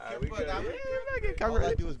All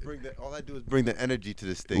I do is bring the energy to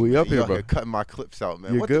this thing. We man. up here, Y'all bro. cutting my clips out,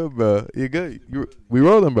 man. You're good, bro. You're good. We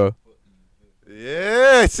rolling, bro.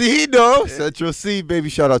 Yeah, see, he know. Central C, baby.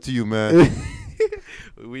 Shout out to you, man.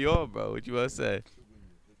 We all, bro. What you want to say?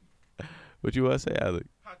 What you want to say, Alec?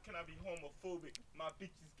 How can I be homophobic? My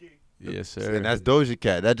bitch is gay. Yes, sir. And that's Doja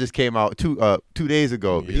Cat. That just came out 2 days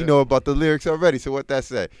ago. Yeah. He know about the lyrics already. So what that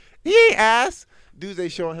say? He ain't ass. Dudes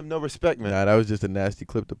ain't showing him no respect, man. Nah, that was just a nasty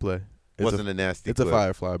clip to play. It wasn't a nasty It's clip. a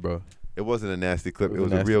Firefly, bro. It wasn't a nasty clip. It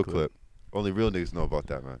was a nasty real clip. clip. Only real niggas know about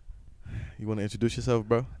that, man. You want to introduce yourself,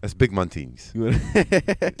 bro? That's Big Montines. You wanna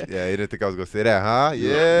Yeah, you didn't think I was going to say that, huh?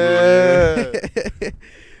 Yeah.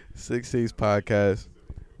 6 Podcast.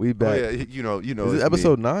 We back. Oh, yeah, you know. Is it's this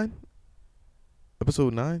episode me. 9?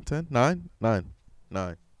 Episode 9? 10? 9? 9.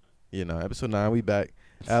 Yeah, 9. Episode 9. We back.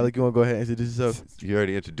 Alec, you want to go ahead and introduce yourself? You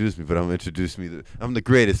already introduced me, but I'm going to introduce me. I'm the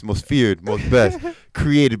greatest, most feared, most best,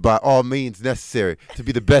 created by all means necessary to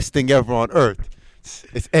be the best thing ever on earth.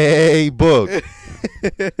 It's A Boog.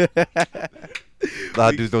 A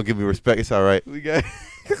lot of dudes don't give me respect. It's all right. We got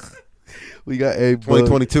a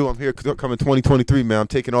 2022. I'm here coming 2023, man. I'm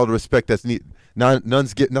taking all the respect that's needed.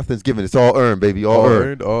 Nothing's given. It's all earned, baby. All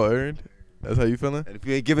earned. All earned. That's how you feeling? And if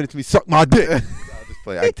you ain't giving it to me, suck my dick. I'll just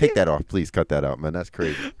play. I take that off. Please cut that out, man. That's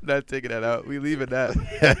crazy. Not taking that out. We leaving that.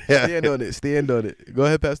 Stand on it. Stand on it. Go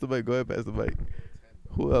ahead, pass the mic.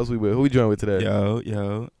 Who else we with? Who we join with today? Yo.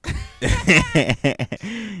 Go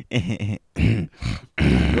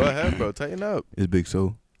ahead, bro. Tighten up. It's Big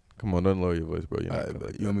So. Come on, don't lower your voice, bro. You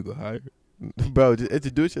want me to go higher? Bro, just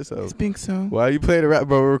introduce yourself. It's Big So. Why are you playing the rap,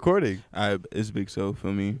 bro? We're recording. It's Big So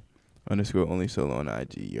for me. _ only solo on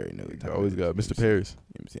IG. You already know what time Always it got is. Mr. Paris. You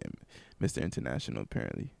know what I'm saying? Mr. International,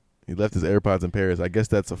 apparently. He left his AirPods in Paris. I guess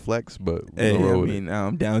that's a flex, but Hey, we'll roll I with mean,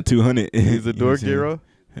 I'm down 200. He's a You know what I'm dork saying? hero.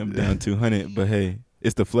 I'm down 200, but hey,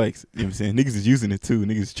 it's the flex. You know what I'm saying? Niggas is using it too.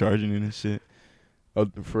 Niggas charging it and shit. Oh,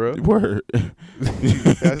 for real? Word.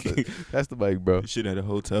 that's the mic, bro. Shit at a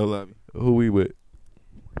hotel lobby. Who we with?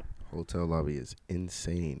 Hotel lobby is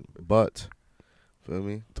insane. But, feel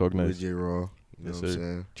me? Talk nice. With J-Raw. You know Yes, what I'm sir.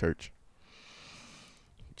 saying? Church.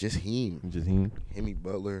 Just him. Just him. Himmy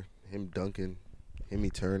Butler. Him Duncan.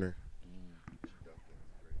 Himmy Turner.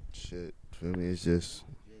 Shit. Feel me? It's just...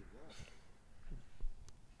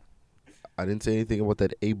 I didn't say anything about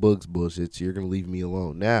that A-Bugs bullshit, so you're going to leave me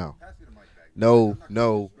alone. Now. No.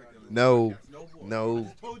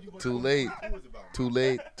 Too late.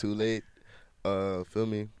 Feel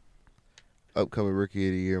me? Upcoming Rookie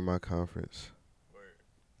of the Year in my conference.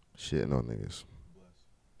 Shitting on niggas.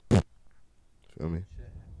 Feel me?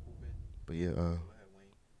 But yeah,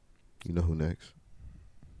 you know who next?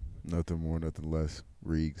 Nothing more, nothing less.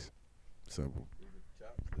 Reeks. Simple.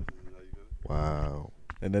 Wow.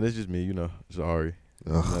 And then it's just me, Sorry.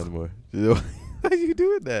 Ugh. Nothing more. How you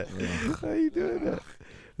doing that? How you doing that?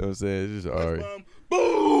 You know what I'm saying? It's just Ari.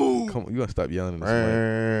 Boom! Come on, you gotta stop yelling in this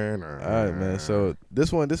mic. All right, man. So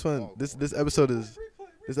this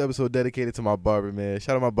episode dedicated to my barber, man.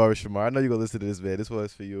 Shout out my barber Shamar. I know you gonna listen to this, man. This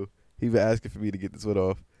one's for you. He been asking for me to get this one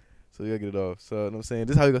off, so you gotta get it off. So you know what I'm saying,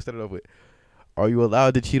 this is how we gonna start it off with. Are you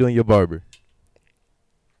allowed to cheat on your barber?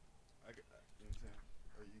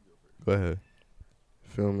 Go ahead.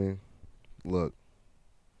 Feel me? Look.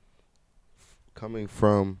 Coming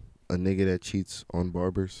from a nigga that cheats on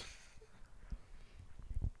barbers,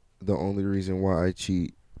 the only reason why I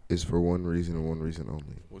cheat is for one reason and one reason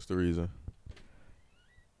only. What's the reason?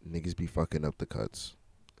 Niggas be fucking up the cuts.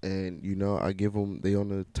 And, I give them, they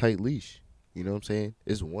on a tight leash. You know what I'm saying?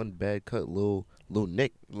 It's one bad cut, little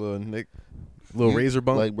nick. Little razor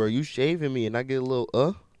bump. Like, bro, you shaving me and I get a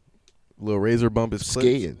little, little razor bump is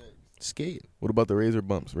skating. What about the razor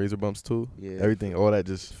bumps? Razor bumps too? Yeah. Everything, all that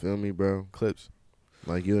just Feel me, bro? clips.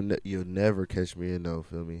 Like, you'll never catch me in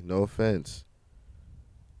feel me? No offense.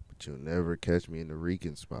 But you'll never catch me in the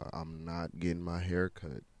Rican spot. I'm not getting my hair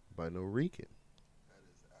cut by no Rican.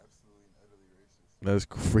 That's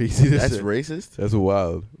crazy. That's racist? That's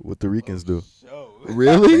wild. What the Ricans do.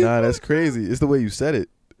 Really? Nah, that's crazy. It's the way you said it.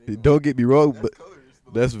 Don't get me wrong, but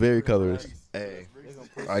that's very colorist. Hey,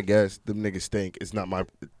 I guess them niggas stink. It's not my...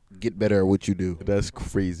 Get better at what you do. That's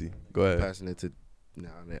crazy. Go ahead. Passing it to... Nah,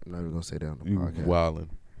 I'm not even going to say that on the You podcast.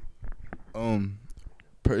 wildin'.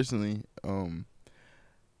 Personally, I'm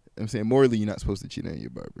saying morally you're not supposed to cheat on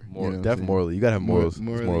your barber. Definitely morally. You gotta have morals.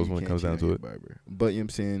 Morally, Morals you when it can't comes down cheat on to your it. barber. But you know what I'm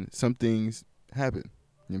saying, some things happen. You know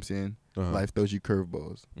what I'm saying? Uh-huh. Life throws you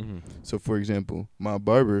curveballs. Mm-hmm. So for example, my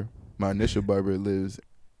initial barber lives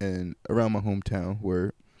around my hometown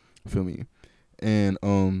where, feel me? And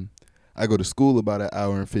I go to school about an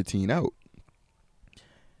hour and 15 out.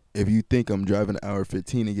 if you think I'm driving an hour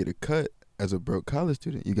 15 to get a cut as a broke college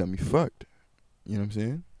student, you got me fucked. You know what I'm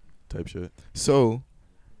saying? Type shit. So,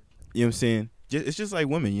 you know what I'm saying? It's just like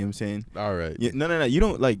women, you know what I'm saying? All right. Yeah, no. You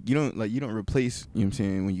don't replace, you know what I'm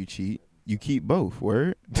saying, when you cheat. You keep both,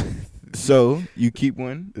 word? So, you keep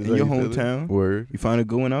one Is in that your you feel it? hometown. Word. You find a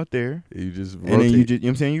good one out there. You just And rotate. then you just, you know what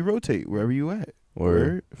I'm saying, you rotate wherever you at.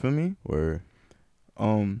 Word. Feel me? Word.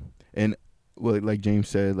 And well, like James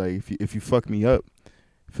said, like if you fuck me up,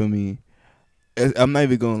 feel me? I'm not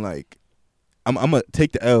even going like, I'm gonna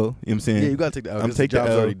take the L. You know what I'm saying? Yeah, you gotta take the L. I'm 'cause the take the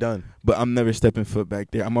job's L. already done. But I'm never stepping foot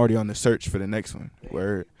back there. I'm already on the search for the next one.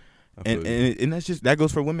 Word. I feel you. And that's just, that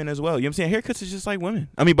goes for women as well. You know what I'm saying? Haircuts is just like women.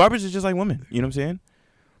 I mean, barbers is just like women. You know what I'm saying?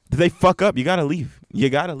 If they fuck up, you gotta leave. You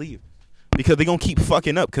gotta leave. Because they gonna keep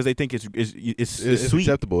fucking up because they think it's sweet.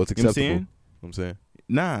 acceptable. It's You know what acceptable. I'm saying? I'm saying.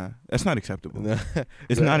 Nah, that's not acceptable. Nah.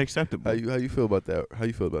 It's not acceptable. How you feel about that? How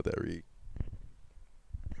you feel about that, Reed?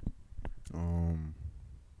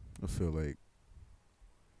 I feel like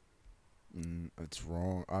it's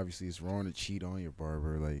wrong. Obviously, it's wrong to cheat on your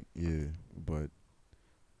barber. Like, yeah, but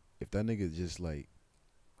if that nigga just like,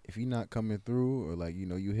 if he not coming through, or like, you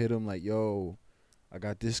know, you hit him like, yo, I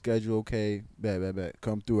got this schedule, okay, bet,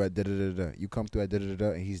 come through at da da da da. You come through at da da da da,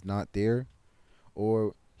 and he's not there,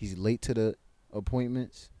 or he's late to the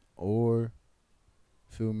appointments, or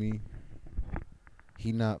feel me,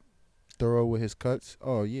 he not thorough with his cuts.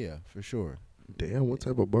 Oh yeah, for sure. Damn, what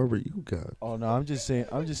type of barber you got? Oh no, I'm just saying.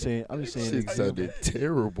 Shit sounded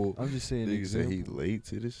terrible. I'm just saying. Nigga said he late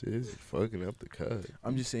to the shit. He fucking up the cut.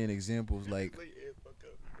 I'm just saying examples like.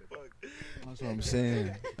 That's what I'm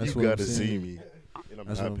saying. That's You what I'm gotta saying. see me. And I'm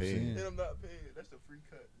That's what not I'm paying. saying. I'm not paying. That's a free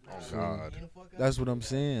cut. Oh God. That's what I'm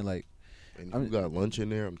saying. Like, And you got lunch in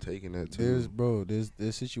there, I'm taking that too.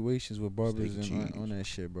 there's situations with barbers Steak and cheese. on that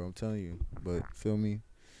shit, bro. I'm telling you. But feel me,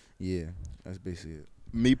 yeah, that's basically it.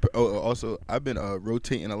 Also, I've been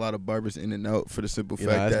rotating a lot of barbers in and out for the simple You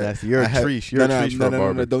know, fact that's that nasty. You're I a had- treesh. You're a treesh for a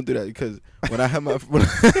barber. don't do that, because when I had my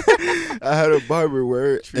I had a barber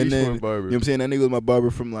word, Treesh and then for a you barber. know what I'm saying, that nigga was my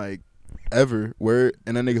barber from like ever word,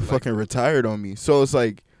 and that nigga fucking retired on me. So it's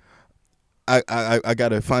like I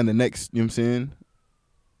gotta find the next. You know what I'm saying?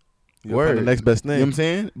 You gotta find the next best You know thing. what I'm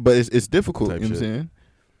saying? But it's difficult. Type You know what I'm shit. saying? You know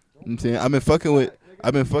what I'm saying? I've been fucking with. You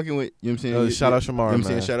know what I'm saying? Yo, shout out Shamar, You know what I'm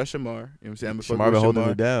saying? man. Shout out Shamar. You know what I'm saying? I've been fucking Shamar been with holding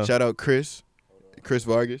Shamar. it down. Shout out Chris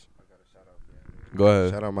Vargas. Go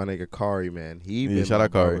ahead. Shout out my nigga Kari, man. He Yeah, been shout my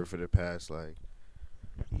out Kari. barber for the past like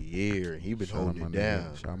year. He been Shout out holding my it nigga.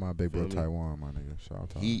 down. Shout out my big bro Feel me? Taiwan, my nigga. Shout out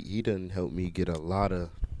to him. He done helped me get a lot of.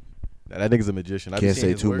 That nigga's a magician. I be Can't seeing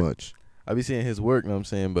say his too work. much. I be seeing his work, you know what I'm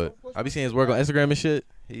saying? But I be seeing his work on Instagram and shit.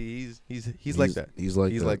 He's like that. He's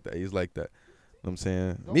like He's that. like that. He's like that. You know what I'm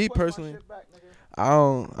saying? Me personally, I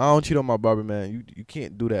don't cheat on my barber, man. You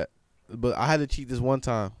can't do that. But I had to cheat this one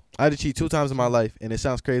time. I had to cheat 2 times in my life, and it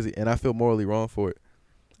sounds crazy, and I feel morally wrong for it.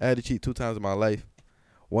 I had to cheat 2 times in my life.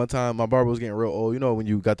 One time, my barber was getting real old. You know when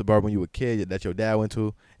you got the barber when you were a kid that your dad went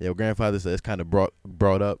to, and your grandfather said it's kind of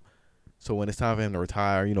brought up. So when it's time for him to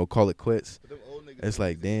retire, you know, call it quits. It's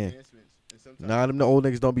like, damn. Nah, them the old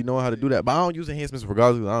niggas don't be knowing how to do that. But I don't use enhancements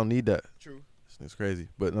regardless. I don't need that. True. It's crazy.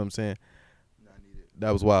 But you know what I'm saying?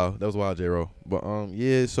 That was wild. That was wild, J-Ro. But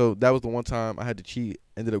yeah, so that was the one time I had to cheat.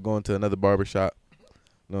 Ended up going to another barber shop. You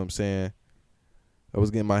know what I'm saying? I was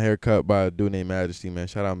getting my hair cut by a dude named Majesty, man.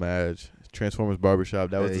 Shout out Madge. Transformers Barbershop.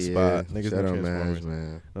 That was the spot. Niggas Shout knew out Transformers. Madge, man.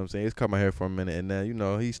 You know what I'm saying? He's cut my hair for a minute, and then, you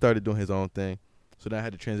know, he started doing his own thing. So then I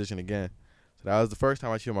had to transition again. So that was the first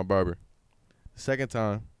time I cheated on my barber. The second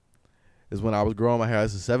time is when I was growing my hair.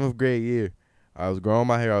 This is 7th grade year. I was growing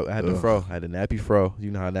my hair. I had the Ugh. fro. I had the nappy fro. You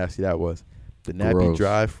know how nasty that was. The nappy Gross.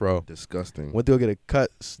 dry fro. Disgusting. Went to go get a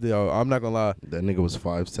cut. Still, I'm not gonna lie. That nigga was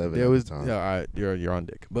 5'7" There at was the time. yeah, all right, you're on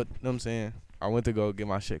dick. But you know what I'm saying? I went to go get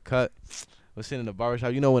my shit cut. Was sitting in the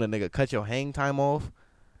barbershop. You know when a nigga cut your hang time off?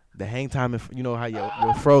 The hang time, you know how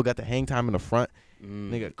your fro got the hang time in the front?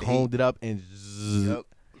 Nigga combed it up and zzz, Yep.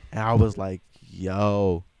 and I was like,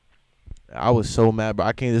 yo. I was so mad, bro.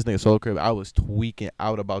 I came to this nigga solo crib. I was tweaking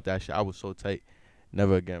out about that shit. I was so tight.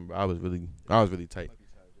 Never again, bro. I was really tight.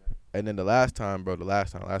 And then the last time I ever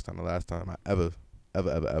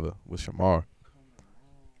was Shamar.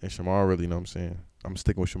 And Shamar really, you know what I'm saying? I'm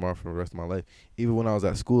sticking with Shamar for the rest of my life. Even when I was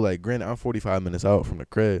at school, like, granted, I'm 45 minutes out from the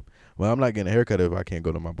crib. Well, I'm not getting a haircut if I can't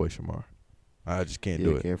go to my boy Shamar. I just can't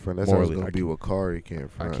do it. Can't front. That's how it's Morally, gonna be with Kari.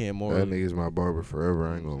 Can't front. can't That morally. nigga's my barber forever.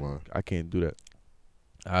 I ain't gonna lie. I can't do that.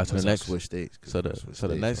 All right, so Unless the I next, switch states. so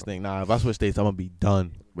the next thing, nah, if I switch states, I'm gonna be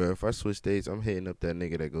done. Bro, if I switch states, I'm hitting up that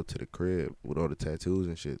nigga that go to the crib with all the tattoos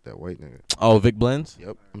and shit. That white nigga. Oh, Vic Blends.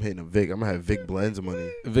 Yep, I'm hitting a Vic. I'm gonna have Vic Blends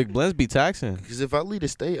money. Vic Blends be taxing. Because if I leave the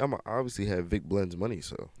state, I'm gonna obviously have Vic Blends money.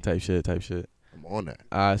 So Type shit. I'm on that.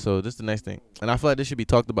 All right, so this is the next thing, and I feel like this should be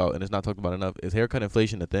talked about, and it's not talked about enough. Is haircut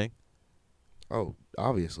inflation a thing? Oh,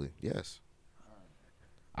 obviously, yes.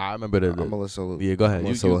 I remember I'm gonna let Solo. yeah, go ahead. I'm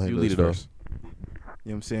You gonna let lead this it off. first. You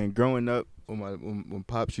know what I'm saying? Growing up, when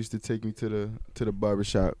pops used to take me to the barber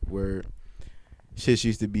shop where shit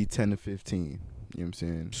used to be 10 to 15. You know what I'm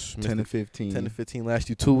saying? 10 to 15. 10 to 15 last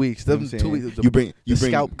you 2 weeks. You know what I'm Them 2 saying? weeks. You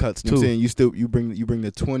bring scalp cuts You know what I'm too. saying? You bring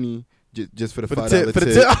the 20 just for the For the $5 tip, tip. for the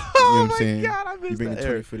You tip. know Oh what I'm my saying? God, I You missed bring the that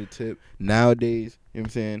 20 era. for the tip. Nowadays, you know what I'm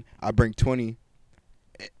saying? I bring 20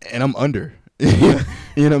 and I'm under. You know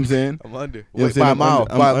what I'm saying? I'm under. You know what I'm Wait, saying? by a I'm mile.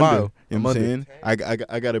 under. By a I'm mile. under. You know what I'm saying?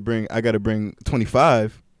 I gotta bring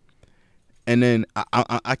 25, and then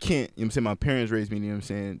I can't. You know what I'm saying? My parents raised me. You know what I'm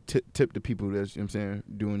saying? Tip the people that's, you know what I'm saying,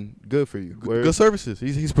 doing good for you. Word. Good services.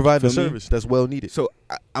 He's providing a Feel me? service that's well needed. So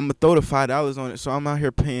I'm gonna throw the $5 on it. So I'm out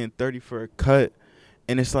here paying 30 for a cut,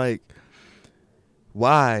 and it's like,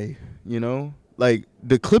 why? You know, like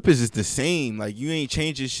the clippers is the same. Like you ain't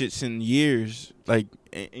changed this shit in years. Like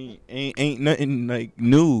ain't nothing like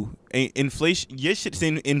new. Ain't inflation. Your shit's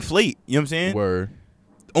didn't inflate. You know what I'm saying? Word.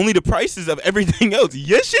 Only the prices of everything else.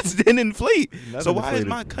 Your shit's didn't inflate. Nothing So why is inflated.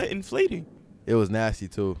 my cut inflating? It was nasty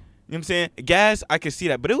too. You know what I'm saying? Gas, I could see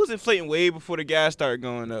that, but it was inflating way before the gas started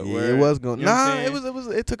going up. Yeah, word. it was going. You know what I'm Nah,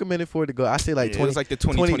 saying? it took a minute for it to go. I say like Yeah, 20. it was like the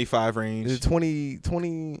 2025 range. 20.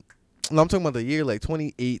 No, I'm talking about the year like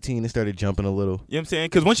 2018. It started jumping a little. You know what I'm saying?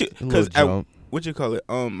 Because A little jump. what you call it?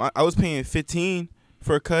 I was paying 15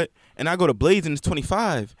 for a cut, and I go to Blades and it's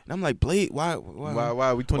 25, and I'm like, Blade, why Why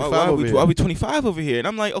are we 25 why over here? Why we 25 over here? And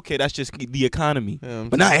I'm like, okay, that's just the economy. Yeah,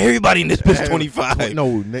 But not everybody in this bitch 25. No.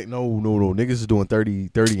 Niggas is doing 30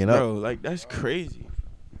 and up. Bro, like that's crazy.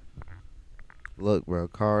 Look, bro,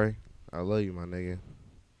 Kari, I love you, my nigga,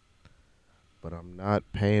 but I'm not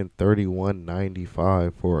paying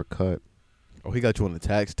 $31.95 for a cut, Oh, he got you on the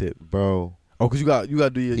tax tip. bro. Oh, cause you got to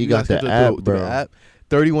do your. He you got the schedule app, through bro. The app.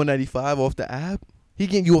 $31.95 off the app. He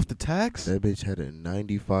getting you off the tax. That bitch had a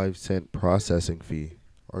 95-cent processing fee.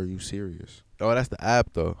 Are you serious? Oh, that's the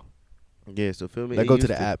app though. Yeah, so feel me. That go to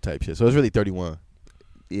the app type shit. So it's really 31.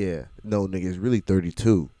 Yeah, no, nigga, it's really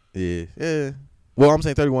 32. Yeah. Well, I'm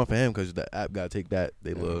saying 31 for him because the app got to take that.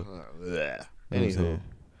 They love. Bleh. You know what I'm Anywho, saying?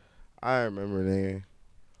 I remember nigga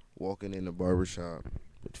walking in the barbershop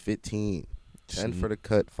with 15, 10 for the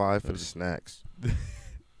cut, 5 for the snacks.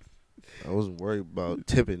 I wasn't worried about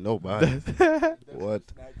tipping nobody. What?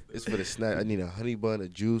 It's for the snack. I need a honey bun, a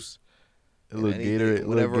juice, A little anything, Gatorade,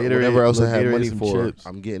 whatever else I little have Gatorade, money some for. chips.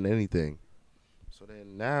 I'm getting anything. So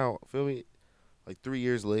then now, feel me? Like 3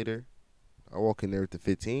 years later, I walk in there with the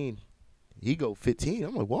 15. He go 15.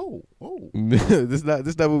 I'm like, whoa. this not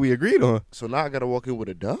what we agreed on. So now I gotta walk in with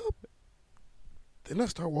a dub. Then I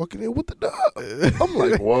start walking in with the dub. I'm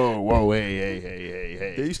like, whoa,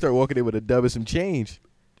 hey. Then you start walking in with a dub and some change.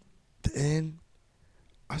 Then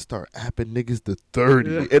I start apping niggas to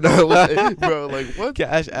 30. And I'm like, bro, like what?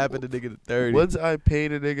 Cash app and the nigga to 30. Once I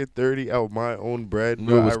paid a nigga 30 out my own bread, Knew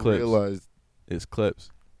it bro, was I clips. realized, It's clips.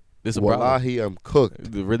 This a problem. wallahi, I'm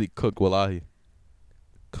cooked. The really cooked wallahi.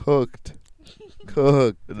 Cooked.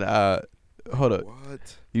 Nah, hold up.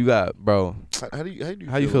 What? You got, bro. How do you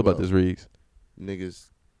How you feel about this, Riggs? Niggas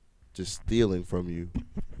just stealing from you,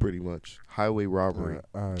 pretty much. Highway robbery.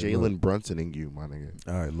 All right, Jalen Brunsoning you, my nigga.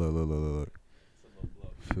 All right, look.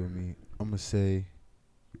 Feel me? I'm gonna say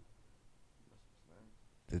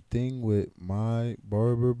the thing with my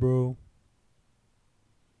barber, bro.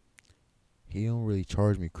 He don't really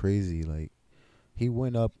charge me crazy. Like he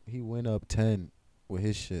went up 10 with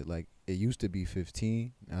his shit. Like it used to be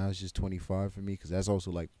 15. Now it's just 25 for me because that's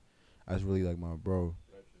also like that's really like my bro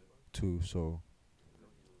too. So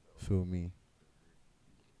feel me?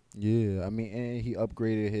 Yeah, I mean, and he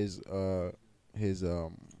upgraded his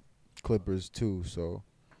clippers too. So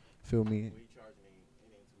feel me?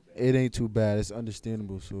 It ain't too bad. It's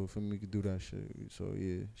understandable. So for me, we could do that shit. So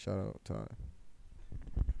yeah, shout out Ty.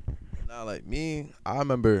 Nah, like me, I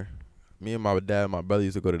remember me and my dad and my brother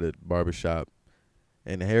used to go to the barber shop.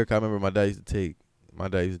 And the haircut, I remember my dad used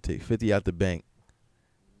to take 50 out the bank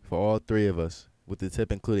for all three of us with the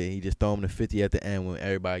tip included. He just throw him the 50 at the end when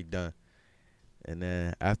everybody done. And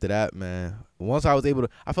then after that, man, once I was able to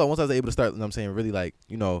start, you know what I'm saying, really like,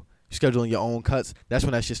 you know, scheduling your own cuts, that's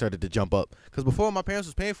when that shit started to jump up. Because before my parents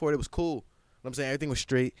was paying for it, it was cool. You know what I'm saying? Everything was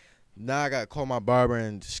straight. Now I got to call my barber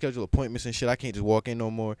and schedule appointments and shit. I can't just walk in no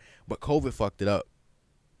more. But COVID fucked it up.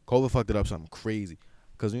 COVID fucked it up something crazy.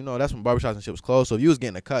 Cause that's when barbershops and shit was closed. So if you was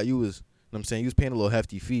getting a cut, you was, you know what I'm saying, you was paying a little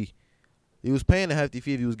hefty fee. You was paying a hefty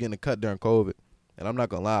fee if you was getting a cut during COVID. And I'm not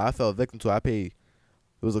gonna lie, I fell victim to it. It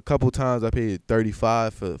was a couple times I paid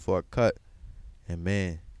 $35 for a cut. And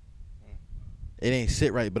man, it ain't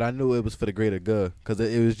sit right, but I knew it was for the greater good. Cause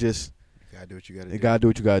it was just, You gotta do what you gotta you do. gotta do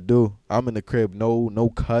what you gotta do. I'm in the crib,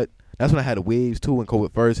 no cut. That's when I had the waves too when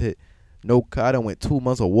COVID first hit. No cut. I done went 2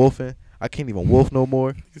 months of wolfing. I can't even wolf no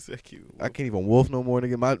more. I can't even wolf no more,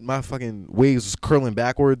 nigga. My fucking waves was curling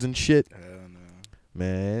backwards and shit. Hell no.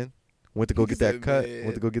 Man, went to go get that said, cut. man.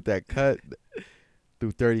 Went to go get that cut.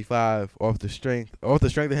 Through 35 off the strength of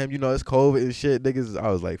him. It's COVID and shit, niggas.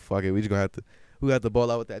 I was like, fuck it. We got to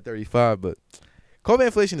ball out with that 35. But COVID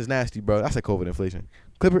inflation is nasty, bro. I said COVID inflation.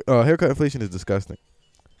 Haircut inflation is disgusting.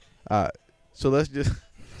 All right, so let's just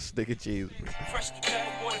stick and cheese.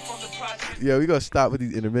 Yeah, we gonna stop with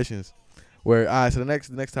these intermissions. All right, so the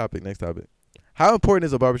next topic. How important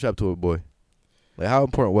is a barbershop to a boy? Like, how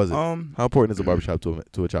important was it? How important is a barbershop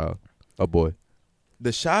to a child, a boy?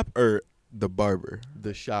 The shop or the barber?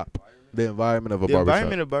 The shop, the environment of a The barbershop.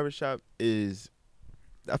 environment of barbershop is,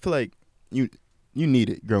 I feel like you need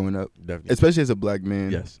it growing up, Definitely. especially as a black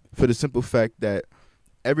man. Yes. For the simple fact that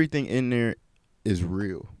everything in there is real.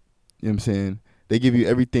 You know what I'm saying? They give you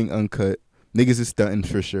everything uncut. Niggas is stunting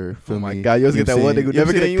for sure. Oh my me. God, you always know get what that I'm one saying? nigga who You know never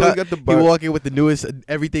what I'm get saying? a You always cut. got the He bar. walk in with the newest,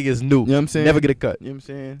 everything is new. You know what I'm saying? Never get a cut. You know what I'm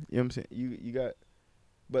saying? You know what I'm saying? You got,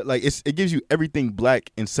 but like it gives you everything black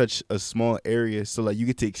in such a small area, so like you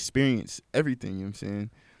get to experience everything. You know what I'm saying?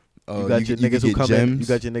 You got your niggas who come in. You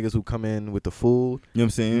got your niggas who come in with the food. You know what I'm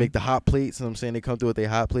saying? Make the hot plates. You know what I'm saying? They come through with their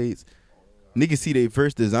hot plates. Niggas see their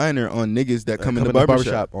first designer on niggas that come in the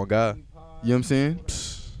barbershop. On God. You know what I'm saying?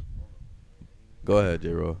 Go ahead,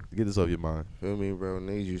 J-Ro. Get this off your mind. Feel me, bro?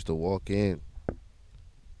 Niggas used to walk in,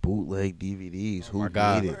 bootleg DVDs. Who my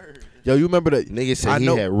God. made it? Yo, you remember that? Nigga said I he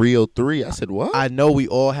know- had Rio 3. I said, what? I know we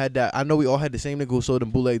all had that. I know we all had the same nigga who sold them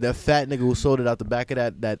bootleg. That fat nigga who sold it out the back of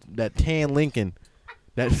that tan Lincoln.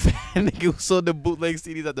 That fat nigga who sold the bootleg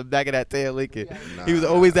CDs at the back of that tan Lincoln. He was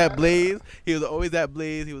always that Blaze. He was always that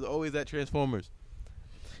Blaze. He was always that Transformers.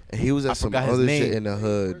 And he was I at some forgot his other name. shit in the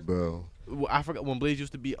hood, bro. I forgot when Blaze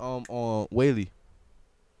used to be on Whaley.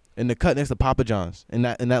 In the cut next to Papa John's. In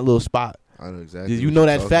that little spot. I know exactly. You what know you're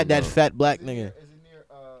that talking fat about. black nigga. Is it near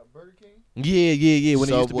Burger King? Yeah. When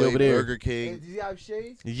he used to be Subway, over there. Burger King. Does he have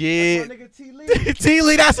shades? Yeah. That's my nigga T. Lee. T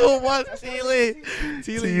Lee, that's who it was. T Lee.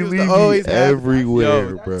 T Lee used to be always have everywhere,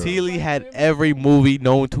 Yo, bro. T Lee had every movie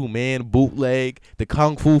known to man, bootleg, the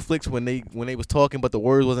kung fu flicks when they was talking but the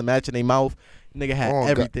words wasn't matching their mouth. Nigga had Oh, God,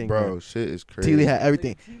 everything, bro. man. Shit is crazy. T Lee had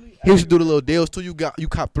everything. He used to do the little deals too. You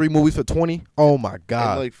cop 3 movies for 20. Oh my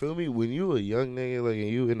God. And like, feel me, when you a young nigga, like, and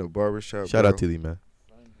you in a barbershop, Shout bro, out T Lee, man.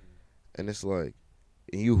 and it's like,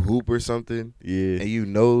 and you hoop or something, Yeah. and you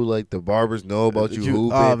know, like, the barbers know about you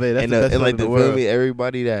hooping. Oh man, that's and the best and like, feeling in the feel world. me,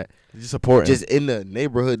 everybody that Just supporting. just in the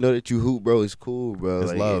neighborhood know that you hoop, bro, is cool, bro. It's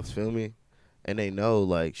like, love. Feel me? And they know,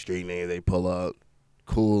 like, street niggas, they pull up,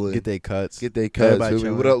 cool, and get their cuts. get their cuts. Everybody Feel me?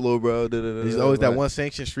 chilling. What up, little bro? There's always that one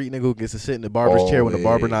sanctioned street nigga who gets to sit in the barber's chair when the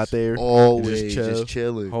barber not there. Always chill. just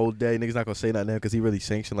chilling. Whole day, niggas not gonna say nothing to him because he really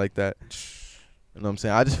sanctioned like that. You know what I'm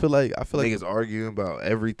saying? I feel like Niggas arguing about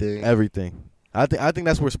everything. everything. I think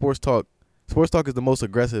that's where sports talk is the most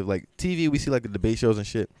aggressive. Like TV, we see like the debate shows and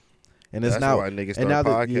shit, and it's That's now why niggas and now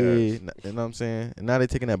start that, yeah, podcasts. you know what I'm saying? And now they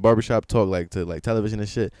taking that barbershop talk like to like television and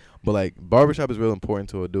shit. But like barbershop is real important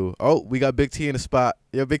to a dude. Oh, we got Big T in the spot.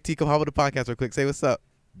 Yo, Big T, come hop on the podcast real quick. Say what's up.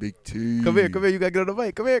 Big T. Come here. You gotta get on the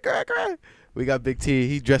mic. Come here. We got Big T.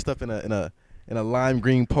 He dressed up in a lime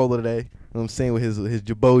green polo today. You know what I'm saying, with his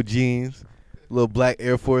Jabot jeans, little black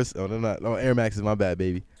Air Force. Oh, they're not. Oh, Air Maxes. My bad,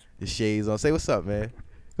 baby. His shades on. Say what's up, man.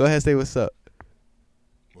 Go ahead, say what's up.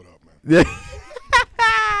 What up, man? Yeah.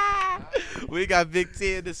 We got Big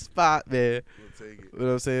T in the spot, man. We'll take it. You know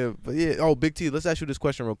what I'm saying? But yeah. Oh, Big T. Let's ask you this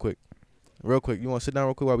question real quick. You want to sit down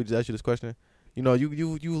real quick while we just ask you this question? You know, you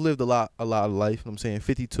lived a lot of life. You know what I'm saying,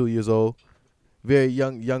 52 years old, very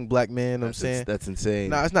young black man. You know what I'm saying. That's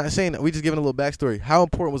insane. Nah, it's not insane. We just giving a little backstory. How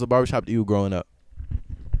important was a barbershop to you growing up?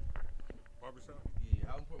 Barbershop? Yeah,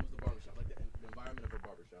 how important was the barbershop? Like the environment of a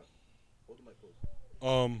barbershop. Hold the mic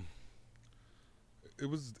close.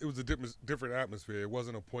 It was a different atmosphere. It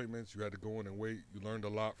wasn't appointments. You had to go in and wait. You learned a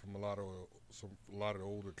lot from a lot of the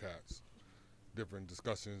older cats. Different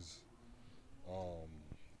discussions.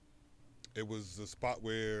 It was a spot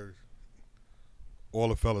where all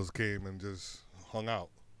the fellas came and just hung out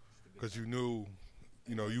because you knew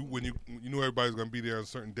everybody was gonna be there on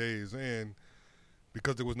certain days, and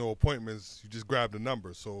because there was no appointments, you just grabbed a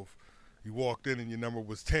number. So You walked in and your number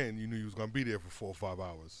was 10, you knew you was gonna be there for 4 or 5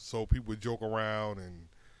 hours. So people would joke around, and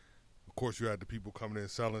of course you had the people coming in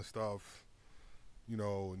selling stuff,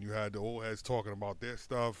 and you had the old heads talking about their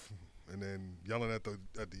stuff, and then yelling at the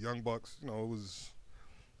young bucks. It was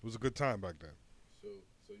a good time back then. So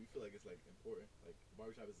you feel like it's like important, like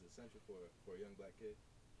barbershop is essential for a young black kid,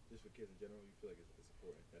 just for kids in general. You feel like it's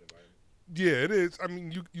important, that environment. Yeah, it is. I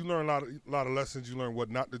mean, you learn a lot of lessons. You learn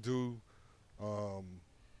what not to do.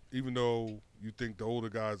 Even though you think the older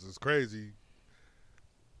guys is crazy,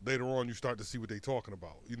 later on you start to see what they talking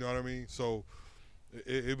about. You know what I mean? So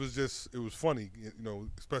it was funny,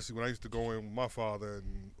 especially when I used to go in with my father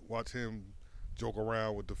and watch him joke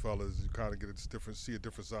around with the fellas. You kind of see a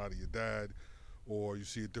different side of your dad, or you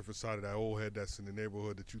see a different side of that old head that's in the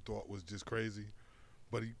neighborhood that you thought was just crazy.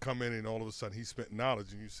 But he come in and all of a sudden he spent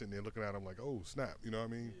knowledge, and you sitting there looking at him like, oh snap, you know what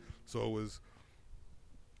I mean? So it was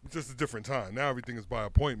just a different time. Now everything is by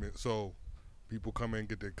appointment, so people come in,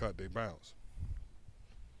 get their cut, they bounce.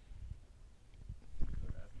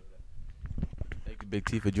 Thank you, Big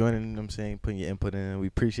T, for joining. You know what I'm saying, putting your input in. We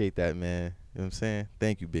appreciate that, man. You know what I'm saying?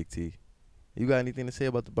 Thank you, Big T. You got anything to say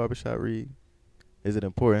about the barbershop, Reed? Is it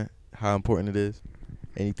important? How important it is?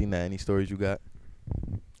 Any stories you got?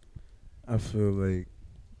 I feel like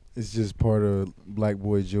it's just part of black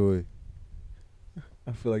boy joy.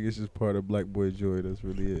 I feel like it's just part of black boy joy. That's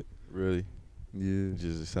really it. Really? Yeah.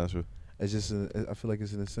 Just essential. It's just I feel like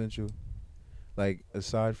it's an essential. Like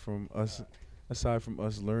aside from us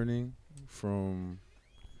learning from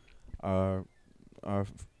our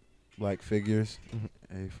black figures,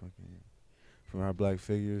 from our black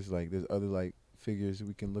figures, like there's other like figures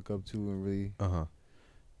we can look up to and really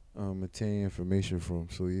obtain information from.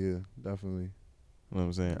 So yeah, definitely. You know what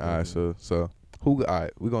I'm saying? All right, so all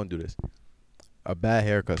right, we're gonna do this. A bad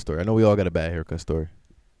haircut story. I know we all got a bad haircut story.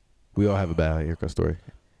 We all have a bad haircut story.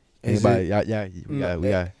 Anybody? We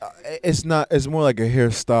got. It's not. It's more like a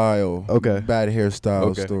hairstyle. Okay. Bad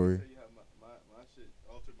hairstyle story.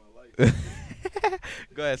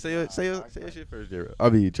 Go ahead. Say your shit first, Jared. I'll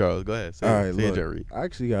be Charles. Go ahead. All right, look. Jerry. I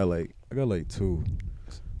actually got like two.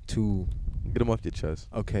 Get them off your chest.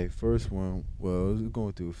 Okay, first one. Well, I was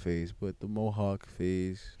going through a phase, but the mohawk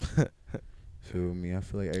phase. Feel me? I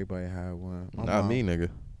feel like everybody had one. Not me,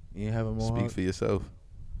 nigga. You ain't have a mohawk? Speak for yourself.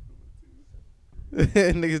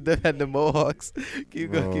 Niggas that had the mohawks.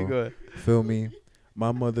 Keep going. Feel me?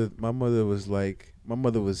 My mother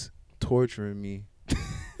was torturing me.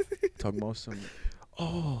 Talking about some.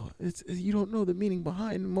 Oh, it's you don't know the meaning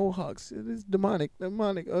behind mohawks. It is demonic. Native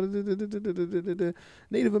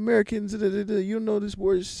Americans. You don't know this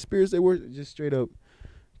word spirits. They were just straight up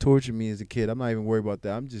torture me as a kid. I'm not even worried about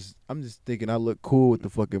that. I'm just thinking I look cool with the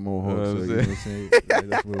fucking mohawk. So, you know what I'm saying?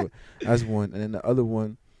 That's one. And then the other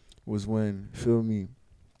one was when, feel me?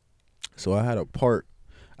 So I had a part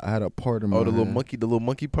in my the little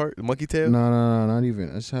monkey part, the monkey tail. No, not even.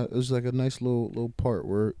 It was like a nice little part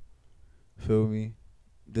where, feel me?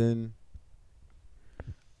 Then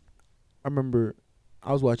I remember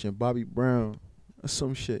I was watching Bobby Brown or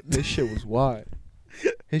some shit. His shit was wide.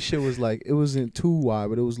 His shit was like, it wasn't too wide,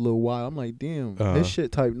 but it was a little wide. I'm like, damn, his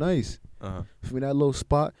shit type nice. For me, that little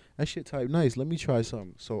spot, that shit type nice. Let me try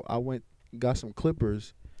something. So I went, got some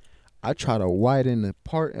clippers. I tried to widen the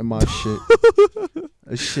part in my shit.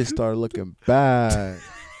 That shit started looking bad.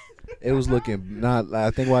 It was looking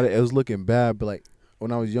it was looking bad, but like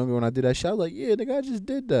when I was younger, when I did that shit, I was like, yeah, nigga, I just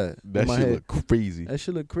did that. That shit look crazy. That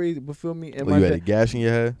shit look crazy, but feel me? And you had a gash in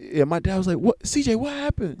your head? Yeah, my dad was like, what? CJ, what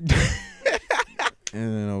happened?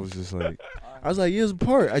 And then I was just like, here's a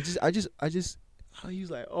part. He was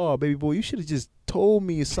like, oh, baby boy, you should have just told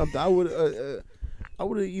me something. I would have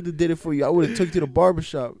either did it for you. I would have took you to the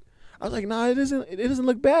barbershop. I was like, nah, it doesn't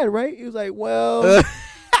look bad, right? He was like, well.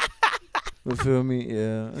 But feel me?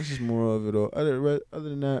 Yeah, that's just more of it all. Other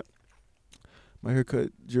than that, my haircut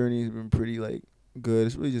journey has been pretty like good.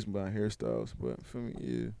 It's really just about hairstyles, but feel me?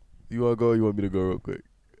 Yeah. You want to go? Or you want me to go real quick?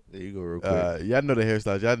 There you go, real quick. Y'all know the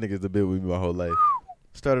hairstyles. Y'all niggas have been with me my whole life.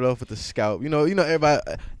 Started off with the scalp. You know,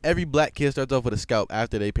 every black kid starts off with a scalp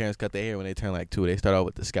after their parents cut their hair when they turn like 2. They start off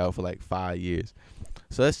with the scalp for like 5 years.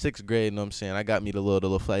 So that's 6th grade, you know what I'm saying? I got me the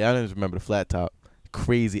little flat. Y'all don't even remember the flat top.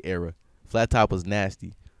 Crazy era. Flat top was nasty.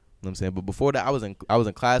 You know what I'm saying? But before that, I was in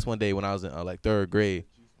class one day when I was in like 3rd grade.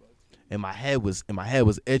 And my head was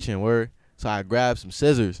itching, so I grabbed some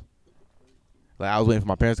scissors. Like I was waiting for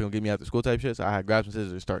my parents to come get me after school type shit, so I had grabbed some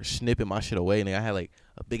scissors and start snipping my shit away, and I had like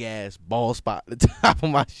a big ass bald spot at the top of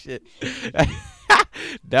my shit.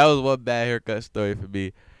 That was one bad haircut story for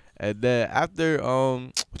me. And then after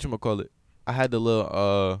whatchamacallit, I had the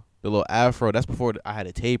little the little afro. That's before I had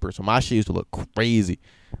a taper, so my shit used to look crazy.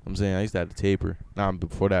 I'm saying I used to have the taper. Nah,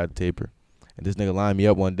 before that I had the taper. And this nigga lined me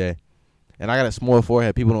up one day. And I got a small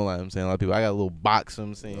forehead. People don't like I'm saying. A lot of people. I got a little box.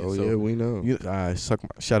 I'm saying. Oh so yeah, we know.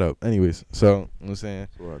 Shut up. Anyways, so I'm saying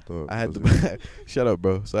That's what I thought. I had the shut up,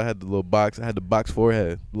 bro. So I had the little box. I had the box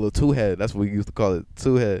forehead, the little two head. That's what we used to call it,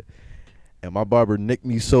 two head. And my barber nicked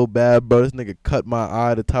me so bad, bro. This nigga cut my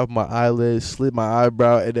eye, the top of my eyelid, slit my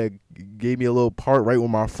eyebrow, and then gave me a little part right where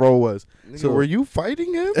my fro was. Nigga, So were you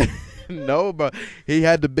fighting him? No, but he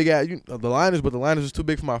had the big ass, the liners, but the liners was too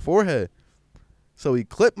big for my forehead. So he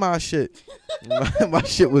clipped my shit. my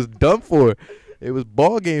shit was done for. It was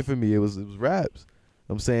ball game for me. It was raps.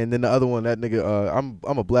 I'm saying. Then the other one, that nigga,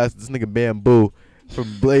 I'm a blast. This nigga Bamboo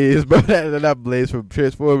from Blaze, bro. Not Blaze, from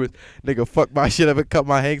Transformers. Nigga fucked my shit up and cut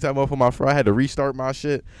my hang time off on my fro. I had to restart my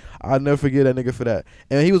shit. I'll never forget that nigga for that.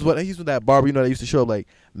 And he was that barber, that used to show up like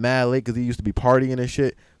mad late because he used to be partying and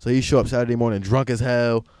shit. So he show up Saturday morning drunk as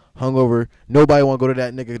hell, hungover. Nobody want to go to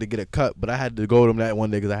that nigga to get a cut, but I had to go to him that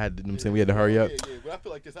one day because I had to, we had to hurry up. Yeah, but I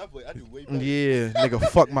feel like this. I do way better. Yeah, nigga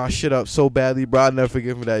fucked my shit up so badly, bro. I'll never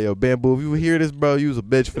forget for that, yo. Bamboo, if you hear this, bro, you was a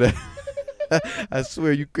bitch for that. I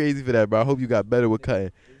swear you crazy for that, bro. I hope you got better with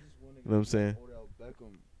cutting. You know what I'm saying? Odell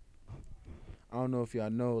Beckham. I don't know if y'all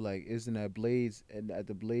know, like, isn't that Blaze at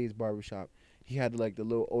the Blaze barbershop? He had like the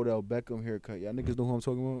little Odell Beckham haircut. Y'all niggas know who I'm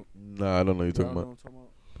talking about? Nah, I don't know what you're Y'all talking know about. who I'm talking about?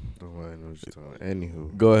 Don't I know what you're talking about.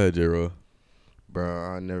 Anywho, Go ahead, J-Ro. bro,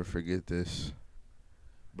 I'll never forget this.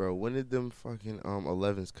 Bro, when did them fucking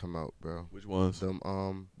 11s come out, bro? Which ones? Them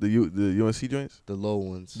The UNC joints? the low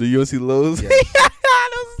ones. The UNC lows? Yes.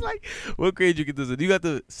 That was like, what grade you get this in? You got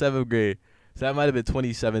the 7th grade. So that might have been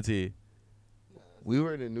 2017. We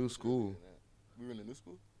were in a new school. We were in the new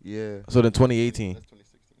school? Yeah. So then 2018. That's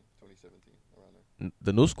 2016, 2017, around there.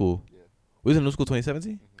 The new school? Yeah. We was in new school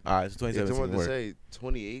 2017? All right, so It's I 2017. wanted to work. say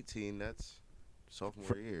 2018. That's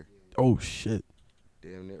sophomore year. Oh, shit.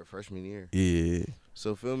 Damn near freshman year. Yeah.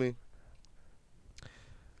 So feel me?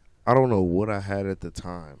 I don't know what I had at the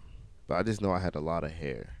time, but I just know I had a lot of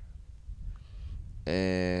hair.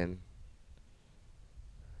 And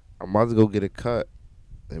I'm about to go get a cut,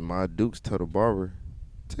 and my dukes tell the barber,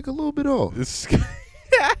 take a little bit off.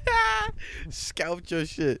 Scout your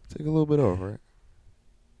shit. Take a little bit off, right?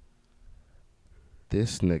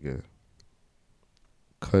 This nigga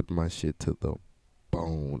cut my shit to the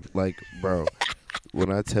bone. Like, bro,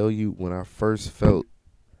 when I tell you, when I first felt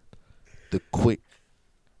the quick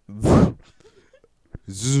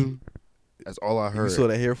zoom, that's all I heard. You saw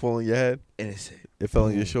that hair fall on your head? And it said, It fell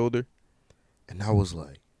on your boom. shoulder? And I was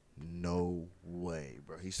like, no way,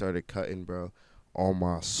 bro. He started cutting, bro, on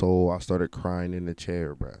my soul. I started crying in the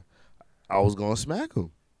chair, bro. I was going to smack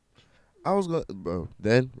him. Bro.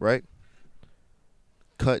 Then, right?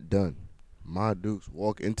 Cut done. My dukes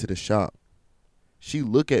walk into the shop. She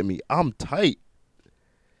look at me. I'm tight.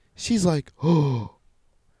 She's like, oh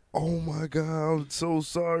my God, I'm so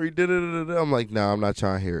sorry. Da-da-da-da-da. I'm like, nah, I'm not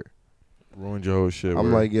trying to hear it. Ruined your whole shit.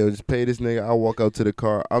 I'm like, yo, just pay this nigga. I'll walk out to the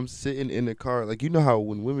car. I'm sitting in the car. Like, you know how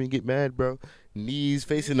when women get mad, bro? Knees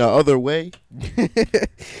facing the other way.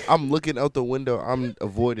 I'm looking out the window. I'm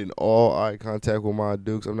avoiding all eye contact with my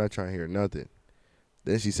dukes. I'm not trying to hear nothing.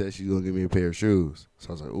 Then she said she's going to give me a pair of shoes. So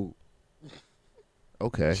I was like, ooh.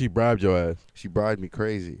 Okay. She bribed your ass. She bribed me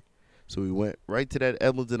crazy. So we went right to that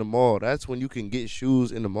Edmonds in the mall. That's when you can get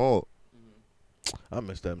shoes in the mall. I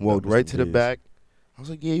missed that. Walked right to the back. I was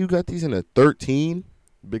like, yeah, you got these in a 13?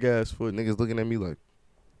 Big ass foot. Niggas looking at me like,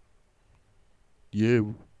 yeah,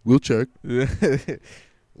 we'll check.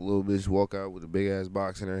 Little bitch walk out with a big ass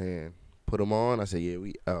box in her hand. Put them on. I said, yeah,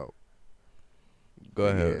 we out. Go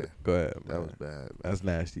ahead. Yeah. Go ahead. That man. was bad. Man. That's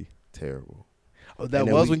nasty. Terrible. Oh, that And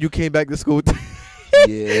then was we- when you came back to school.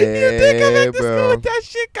 Yeah, bro. That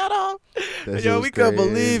shit cut off. That shit Yo, was we couldn't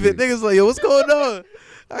believe it. crazy. Niggas like, yo, what's going on?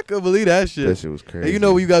 I couldn't believe that shit. That shit was crazy. And you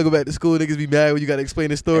know when you gotta go back to school, niggas be mad when you gotta explain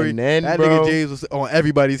the story. And then, that bro, nigga James was on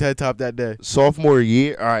everybody's head top that day. sophomore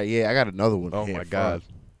year. All right, yeah, I got another one. Oh here, my fuck. God.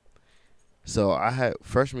 So I had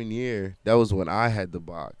freshman year. That was when I had the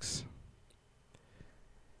box.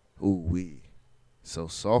 Ooh wee. So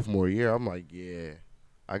sophomore year, I'm like, yeah,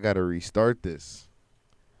 I gotta restart this.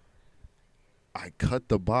 I cut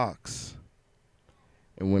the box,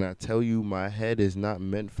 and when I tell you my head is not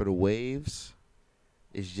meant for the waves,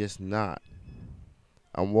 it's just not.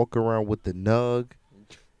 I'm walking around with the nug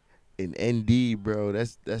and ND, bro.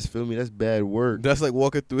 That's feel me. That's bad work. That's like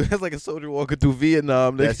walking through. That's like a soldier walking through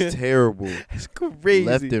Vietnam. Nigga. That's terrible. That's crazy.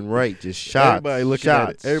 Left and right, just shots. Everybody looking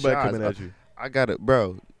shots, at it. Everybody shots. coming at you. I got it,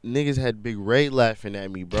 bro. Niggas had Big Ray laughing at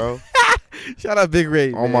me, bro. Shout out Big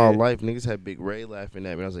Ray. All man. my life, niggas had Big Ray laughing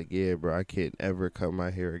at me. I was like, yeah, bro, I can't ever cut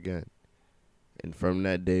my hair again. And from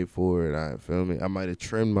that day forward, I feel me. I might have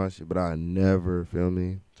trimmed my shit, but I never feel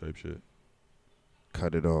me Type shit.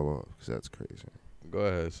 cut it all off because that's crazy. Go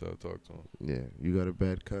ahead, so talk to him. Yeah, you got a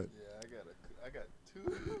bad cut. I got two.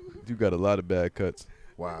 You got a lot of bad cuts.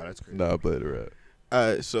 Wow, that's crazy. Nah, I played it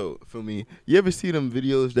right. So for me, you ever see them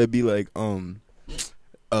videos that be like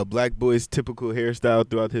a black boy's typical hairstyle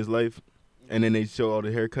throughout his life, and then they show all the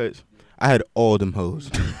haircuts? I had all them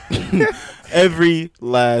hoes, every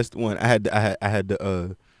last one. I had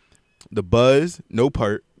the buzz, no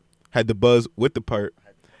part. Had the buzz with the part.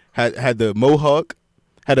 Had the mohawk.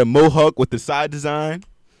 Had a mohawk with the side design.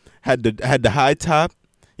 Had the high top.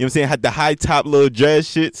 You know what I'm saying? Had the high top little dread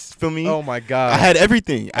shits. Feel me? Oh my god. I had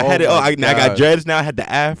everything. I had it all. I got God. dreads now. I had the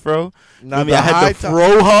afro. Nah, Feel me? the I had high the top-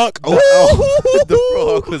 fro hawk. Oh, the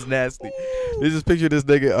fro hawk was nasty. This is picture of this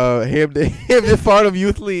nigga Hamden Farnham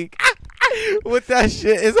Youth League. What that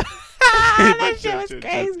shit is. That shit was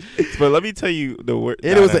crazy. But let me tell you the word.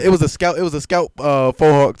 And it was a scout faux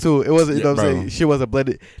hawk too. It wasn't, you know what I'm saying? Shit wasn't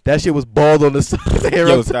blended. That shit was bald on the side of the hair.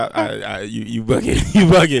 Yo, stop. You bugging. You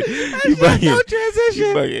bugging. You bugging. No transition.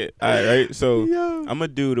 You bugging. All right. So Yo. I'm gonna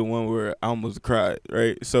do the one where I almost cried.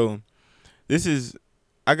 Right. So this is.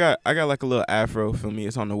 I got like a little afro for me.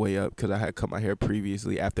 It's on the way up because I had cut my hair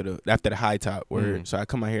previously after the high top word. So I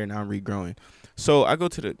cut my hair and now I'm regrowing. So I go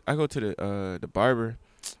to the barber,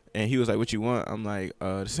 and he was like, "What you want?" I'm like,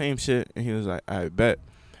 "The same shit." And he was like, "I bet."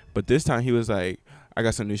 But this time he was like, "I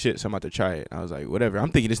got some new shit, so I'm about to try it." I was like, "Whatever." I'm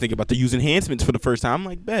thinking this nigga about to use enhancements for the first time. I'm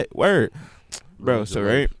like, "Bet, word, bro." So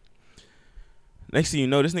right. Next thing you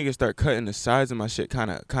know, this nigga start cutting the sides of my shit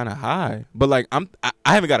kind of high. But like I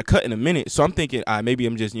haven't got a cut in a minute, so I'm thinking, maybe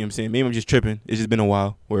I'm just, you know what I'm saying, maybe I'm just tripping. It's just been a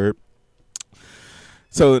while. Word.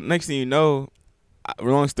 So next thing you know,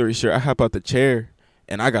 long story short, I hop out the chair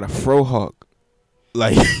and I got a fro hawk,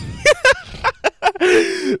 like.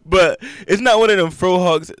 But it's not one of them fro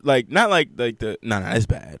hawks, like not like the that's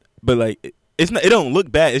bad. But like it's not, it don't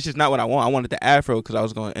look bad. It's just not what I want. I wanted the afro because I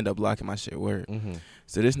was gonna end up blocking my shit. Word. Mm-hmm.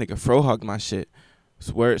 So this nigga fro hogged my shit.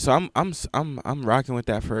 Swear. So I'm rocking with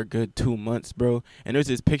that for a good 2 months, bro. And there's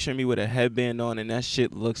this picture of me with a headband on, and that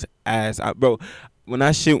shit looks ass. Bro, when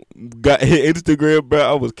that shit got hit Instagram, bro,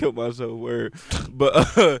 I was killed myself. Word. But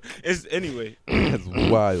it's anyway. That's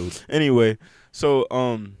wild. Anyway, so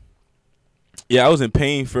yeah, I was in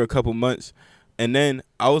pain for a couple months, and then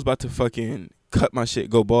I was about to fucking cut my shit,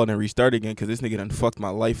 go bald, and restart again because this nigga done fucked my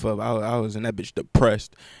life up. I was in that bitch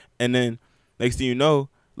depressed, and then. Next thing you know,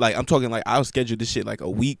 like I'm talking like I was scheduled this shit like a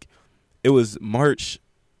week. It was March.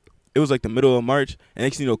 It was like the middle of March. And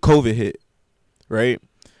next thing you know, COVID hit. Right?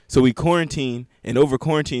 So we quarantined, and over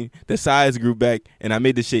quarantine, the size grew back, and I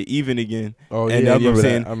made the shit even again. Oh, and yeah, then, I remember that.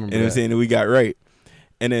 saying? I remember and I'm that. saying that we got right.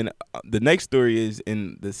 And then the next story is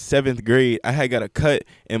in the 7th grade, I had got a cut,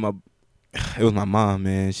 and it was my mom,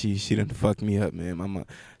 man. She done fucked me up, man. My mom.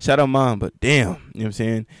 Shout out mom, but damn, you know what I'm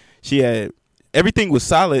saying? She had. Everything was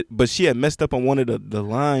solid, but she had messed up on one of the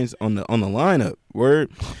lines on the lineup. Word.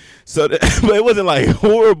 So, but it wasn't like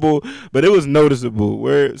horrible, but it was noticeable.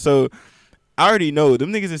 Word. So, I already know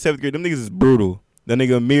them niggas in 7th grade. Them niggas is brutal. That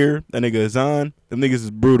nigga Amir, that nigga Azan, them niggas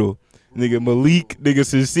is brutal. Nigga Malik, nigga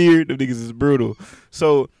Sincere, them niggas is brutal.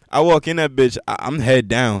 So I walk in that bitch, I'm head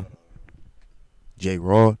down. J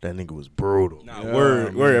Raw, that nigga was brutal. Nah, Yeah,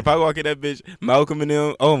 word. man. If I walk in that bitch, Malcolm and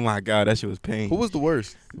them, oh my God, that shit was pain. Who was the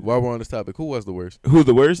worst? While we're on this topic, who was the worst? Who's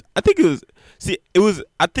the worst? I think it was. See, it was.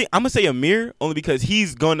 I think I'm gonna say Amir only because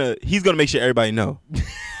he's gonna make sure everybody know.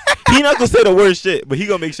 He not gonna say the worst shit, but he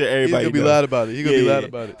gonna make sure everybody. He's gonna be know. loud about it. He's gonna be loud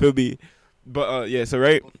about it. Feel me? But yeah. So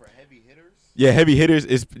right. For heavy hitters? Yeah, heavy hitters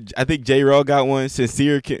is. I think J Raw got one.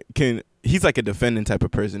 Sincere can. He's like a defending type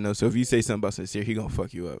of person though. So if you say something about Sincere, he gonna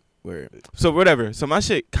fuck you up. Word. So whatever. So my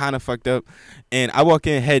shit kind of fucked up, and I walk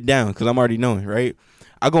in head down because I'm already knowing, right?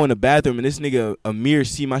 I go in the bathroom and this nigga Amir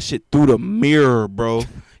see my shit through the mirror, bro.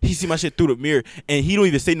 He see my shit through the mirror, and he don't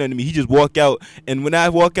even say nothing to me. He just walk out, and when I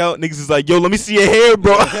walk out, niggas is like, "Yo, let me see your hair,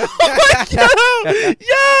 bro." I'm like,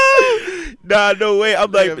 yo, nah, no way.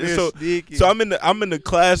 I'm like, so I'm in the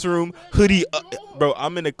classroom, hoodie, bro.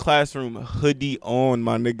 I'm in the classroom, hoodie on,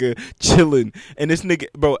 my nigga, chilling, and this nigga,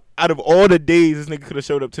 bro. Out of all the days this nigga could have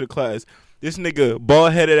showed up to the class, this nigga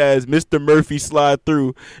bald headed ass Mr. Murphy slide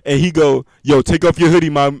through, and he go, "Yo, take off your hoodie,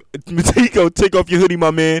 my." He go, "Take off your hoodie, my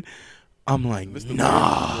man." I'm like,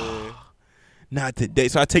 nah, not today.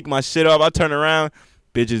 So I take my shit off. I turn around.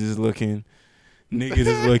 Bitches is looking. Niggas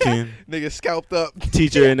is looking. Nigga scalped up.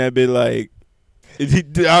 Teacher in that bit like,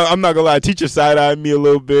 I'm not gonna lie. Teacher side-eyed me a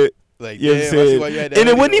little bit. Like, You know what I'm damn, I see saying? why you had that And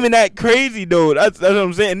it hoodie wasn't on. even that crazy, though. That's what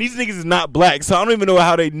I'm saying. And these niggas is not black, so I don't even know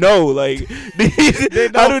how they know. Like,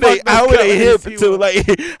 how are they hip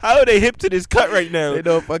to how are they hip to this cut right now? They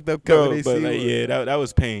know a fucked up cut when they but see like, one. yeah, that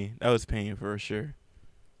was pain. That was pain for sure.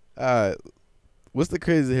 What's the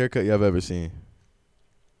craziest haircut y'all have ever seen?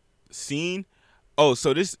 Scene. Oh,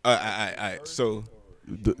 so this. So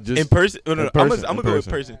Just in person. No, in I'm person, gonna in go with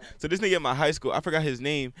person. person. So this nigga at my high school, I forgot his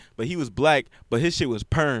name, but he was black, but his shit was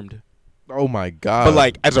permed. Oh my god! But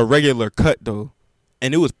like as a regular cut though,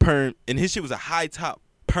 and it was perm, and his shit was a high top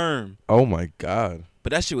perm. oh my god!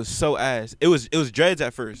 But that shit was so ass. It was dreads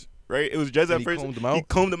at first, right? It was dreads And at he first. combed them out? He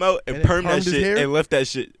combed them out and And then permed that permed his shit hair? and left that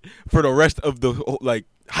shit for the rest of the like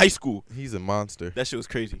high school. He's a monster. That shit was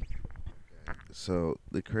crazy. So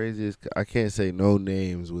the craziest, I can't say no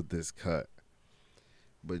names with this cut,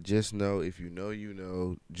 but just know if you know, you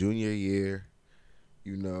know. Junior year,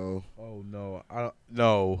 you know, Oh no! I don't.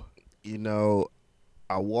 No. you know.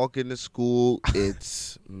 I walk into school.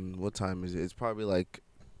 It's what time is it? It's probably like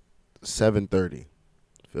 7:30.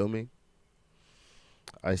 Feel me?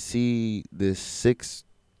 I see this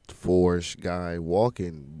 6'4" guy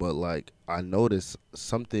walking, but like I notice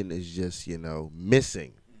something is just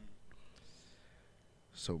missing.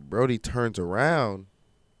 So Brody turns around,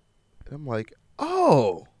 and I'm like,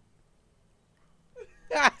 oh.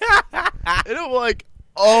 And I'm like,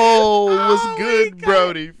 oh, what's good,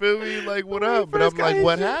 Brody? Feel me? Like, what up? But I'm like,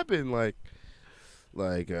 what happened? Like,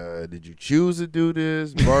 did you choose to do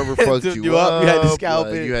this? Barber fucked Took you, you up, up. you had to scalp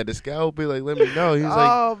like, it. You had to scalp it. Like, let me know. He was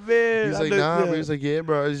like, Oh man! he's I like, know- nah. But he's like, yeah,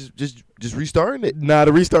 bro. It's just restarting it. Nah,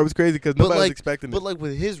 the restart was crazy because But nobody was like, expecting but it. like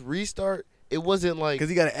with his restart, it wasn't like Because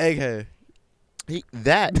he got an egghead.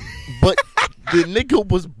 that. But the nigga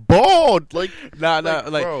was bald. Like, Like,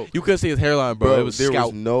 bro. you couldn't see his hairline, bro. It was there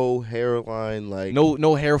scalp. was no hairline. Like,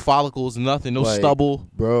 No hair follicles, nothing. No like, stubble.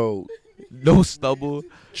 bro. No stubble.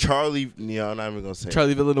 Charlie, I'm not even gonna say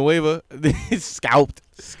Charlie Villanueva, scalped.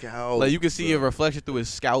 scalp. Like you could see a bro. reflection through his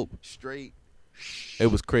scalp. Straight. It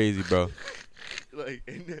was crazy, bro. Like,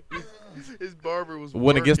 and his barber was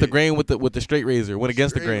Went against the working. grain with the straight razor. Went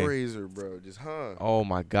against the Straight grain. razor, bro. Just Oh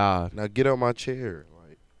my god. Now get on my chair.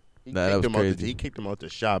 Like, he Nah, that kicked was him out crazy. he kicked him out the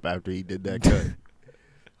shop after he did that cut.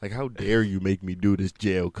 Like, how dare you make me do this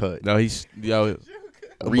jail cut? No, he's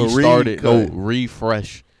A restarted. marine No, cut.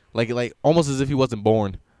 refresh. Like almost as if he wasn't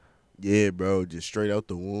born. Yeah, bro. Just straight out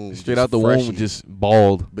the womb. Straight just out the freshy. womb, just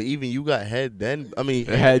bald. But even you got head then. I mean,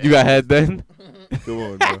 You got head then? come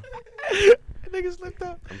on, bro. Nigga slipped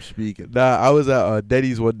up. I'm speaking. Nah, I was at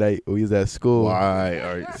Denny's one night. We was at school. Why?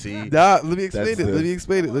 All right, see. Nah, let me explain That's it. the- Let me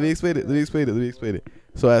explain it. Let me explain it. Let me explain it. Let me explain it.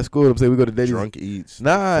 So at school, I'm saying we go to Denny's. Drunk eats.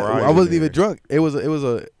 Nah, Fried I in wasn't even there. drunk. It was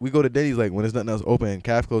a we go to Denny's like when there's nothing else open and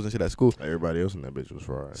calf closed and shit at school. Everybody else in that bitch was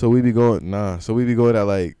fried. So we be going So we be going at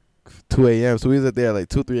like 2 a.m. So we was at there at like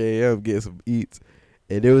 2, 3 a.m. getting some eats,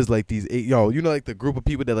 and there was like these like the group of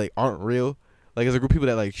people that like aren't real. Like there's a group of people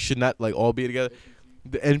that like should not like all be together.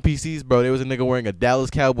 The NPCs, bro. There was a nigga wearing a Dallas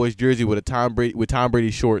Cowboys jersey with Tom Brady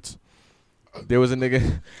shorts. There was a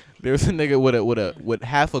nigga with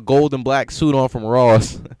half a gold and black suit on from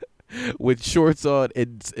Ross, with shorts on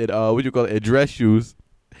and what you call it, and dress shoes.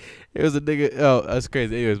 There was a nigga. Oh, that's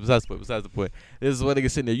crazy. Anyways, besides the point. There's one nigga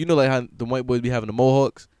sitting there. You know, like how the white boys be having the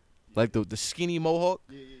mohawks, like the skinny mohawk.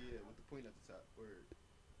 Yeah, with the point at the top.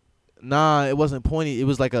 Nah, it wasn't pointy. It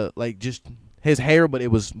was like just his hair, but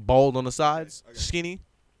it was bald on the sides, skinny.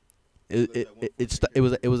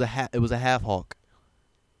 It was a half hawk.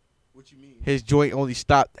 What you mean? His joint only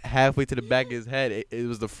stopped halfway to the back of his head. It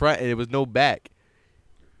was the front, and it was no back.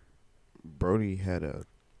 Brody had a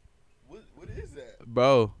What is that?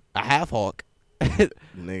 Bro, a half hawk.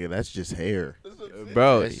 nigga. That's just hair.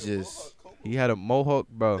 Bro, That's just. he had a mohawk,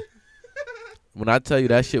 bro. When I tell you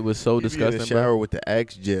that shit was so He be in disgusting, the shower with the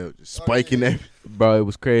Axe gel, just spiking that. bro, it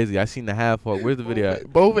was crazy. I seen the half hawk. Where's the video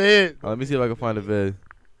at? Both heads. Let me see if I can find the vid.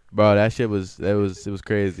 Bro, that shit was it was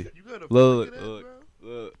crazy. You gotta Look.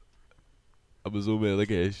 I'm gonna zoom in.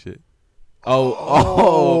 Look at his shit.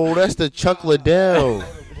 Oh, that's the Chuck Liddell.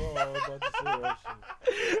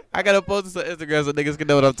 I gotta post this on Instagram so niggas can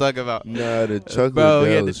know what I'm talking about. Nah, the Chuck Bro, Liddell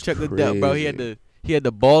he had the is Chuck Liddell. Bro, he crazy. had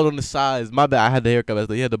the bald on the sides. My bad, I had the haircut. Last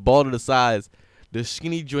night. He had the bald on the sides, the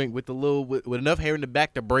skinny joint with the little with enough hair in the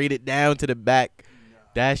back to braid it down to the back.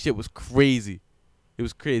 That shit was crazy. It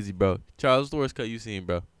was crazy, bro. Charles, what's the worst cut you seen,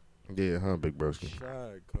 bro? Yeah, big broski.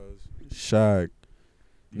 Shag, cuz. Shag.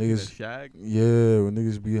 Niggas. Shag? Yeah, when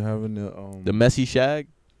niggas be having The messy shag?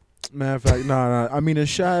 matter of fact, nah. I mean, a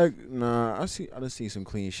shag, nah. I done seen some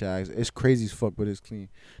clean shags. It's crazy as fuck, but it's clean.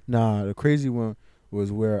 Nah, the crazy one was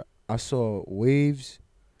where I saw waves.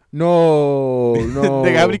 No.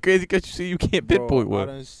 Nigga, how many crazy cuts you see? You can't pinpoint Bro, I one.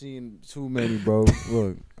 done seen too many, bro.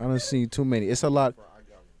 Look, I done seen too many. It's a lot.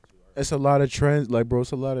 It's a lot of trends, like, bro.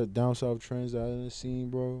 It's a lot of down south trends that I done seen,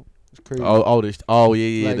 bro. It's crazy. Yeah.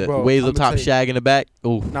 Like, The bro, waves up I'ma top, tell you- shag in the back.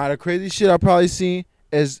 Ooh. Nah, the crazy shit I probably seen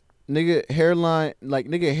is nigga hairline, like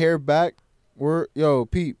nigga hair back. Where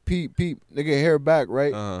peep, nigga hair back,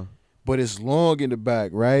 right? But it's long in the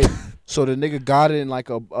back, right? So the nigga got it in like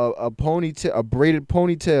a ponytail, a braided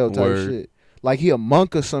ponytail type Word. shit. Like he a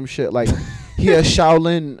monk or some shit. Like he a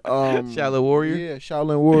Shaolin Shaolin warrior? Yeah,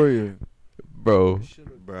 Shaolin warrior. Bro.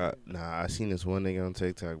 Bro, nah, I seen this one nigga on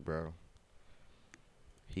TikTok, bro.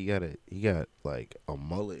 He got like a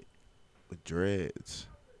mullet with dreads.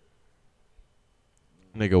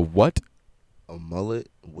 Nigga, what? A mullet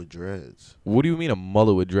with dreads. What do you mean a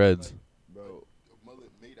mullet with dreads? Bro, a mullet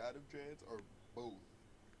made out of dreads or both?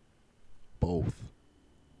 Both.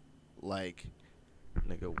 Like,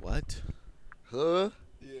 Nigga, what? huh?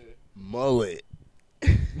 Yeah. Mullet.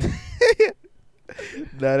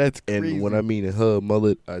 Nah, that's crazy. And when I mean a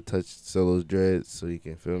mullet, I touched Solo's dreads so you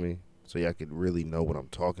can feel me. So y'all could really know what I'm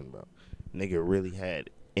talking about. Nigga really had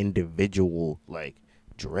individual like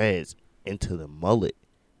dreads into the mullet.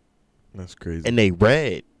 That's crazy. And they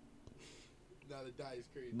red. Nah, the dye is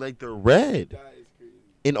crazy. Like they're red. The dye is crazy.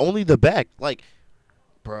 And only the back. Like,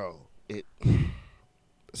 bro, it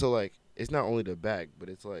so like it's not only the back, but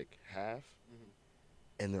it's like half.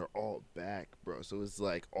 And they're all back, bro. So it's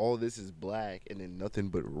like all this is black and then nothing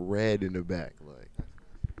but red in the back. Like,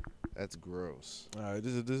 that's gross. All right,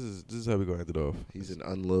 this is how we gonna end it off. He's an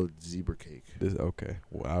unloved zebra cake. This okay.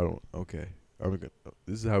 Well, I don't. Okay,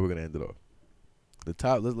 this is how we're gonna end it off. The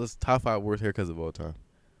top. Let's top 5 worst haircuts of all time.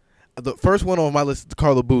 The first one on my list is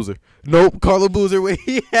Carlo Boozer. Nope, Carlo Boozer. When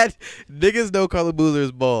he had niggas know Carlo Boozer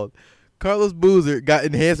is bald. Carlos Boozer got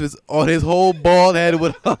enhancements on his whole bald head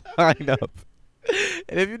with a lineup.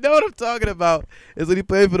 And if you know what I'm talking about, it's when he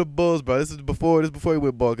played for the Bulls, bro. This is before he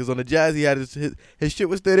went bald. Because on the Jazz, he had his shit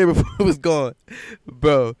was still there before it was gone.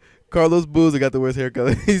 Bro, Carlos Boozer got the worst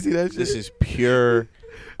haircut. You see that shit? This is pure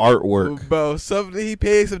artwork. Bro, he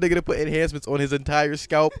paid some nigga to put enhancements on his entire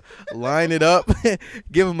scalp, line it up,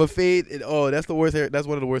 give him a fade, and that's the worst hair. That's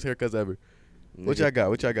one of the worst haircuts ever. What y'all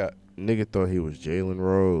got? Nigga thought he was Jalen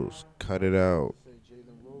Rose. Cut it out.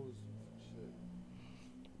 Jalen Rose, shit.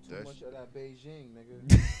 Too That's- much of that Beijing,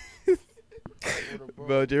 nigga.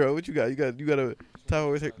 Bro, J-Ro, what you got? You got a top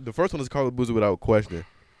worst hair. The first one is Carlos Boozer without question.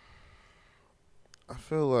 I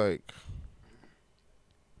feel like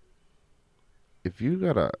if you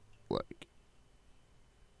got a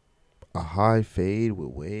high fade with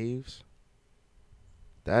waves,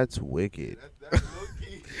 that's wicked.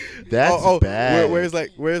 That's bad. Where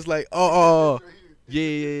it's like,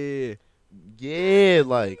 yeah. Yeah,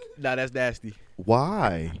 like, Nah, that's nasty.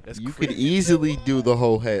 why? That's You crazy. could easily do the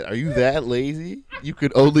whole head. Are you that lazy? You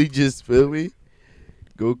could only just, feel me,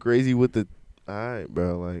 go crazy with the. All right,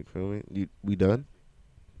 bro. Like, feel me? We done?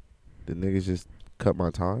 The niggas just cut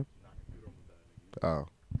my time? Oh.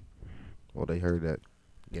 Well, they heard that.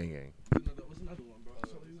 Gang.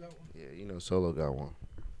 Yeah, you know Solo got one.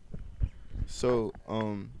 So,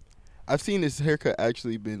 I've seen this haircut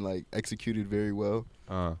actually been like executed very well,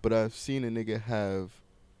 but I've seen a nigga have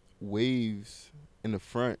waves in the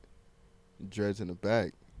front, dreads in the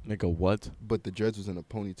back, Nigga, what? but the dreads was in a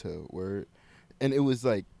ponytail. Word, and it was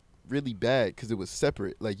like really bad because it was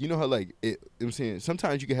separate. Like, you know how like it. I'm saying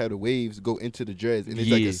sometimes you can have the waves go into the dreads and it's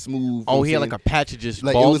like Yeah. a smooth. Oh, you he know had what like a patch of just I'm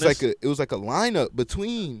saying? baldness. it was like a lineup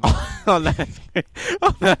between.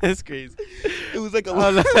 That's crazy. It was like a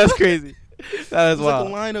That's crazy. That It is was like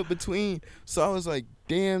wild. a lineup between. So I was like,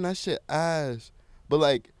 damn, that shit ass. But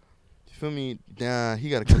like, you feel me? Nah, he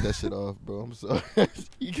gotta cut that shit off, bro. I'm sorry.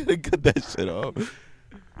 He gotta cut that shit off.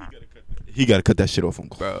 He gotta cut that shit off,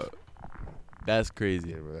 Bro, that's crazy.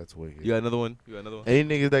 Yeah, bro, that's wicked. You got another one? Any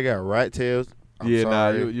niggas that got rat tails, I'm Yeah,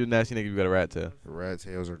 nah, sorry. you nasty nigga. You got a rat tail. Rat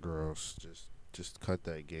tails are gross. Just cut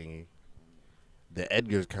that, gangy. The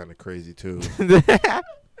Edgar's kind of crazy too.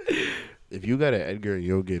 If you got an Edgar,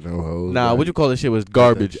 you'll get no hoes. Nah, bro. what you call this shit was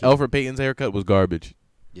garbage. shit. Alfred Payton's haircut was garbage.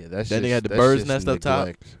 Yeah, that's Then they just- had the that's bird's just nest up top.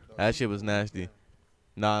 neglect. That shit was nasty.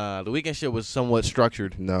 Nah, the weekend shit was somewhat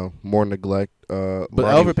structured. No, more neglect. But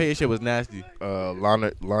Lonnie, Alfred Payton shit was nasty.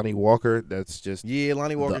 Lonnie Walker, that's just Yeah,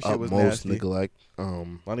 Lonnie Walker the shit was utmost nasty. neglect.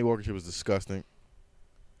 Lonnie Walker shit was disgusting.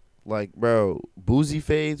 Like, bro, boozy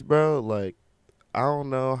fades, bro. Like, I don't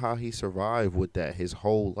know how he survived with that his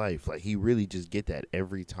whole life. Like, he really just get that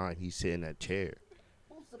every time he sit in that chair.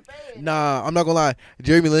 Nah, I'm not gonna lie.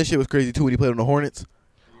 Jeremy Lin shit was crazy too when he played on the Hornets.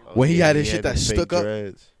 When he had his shit that them fake stuck up.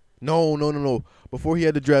 dreads. No. Before he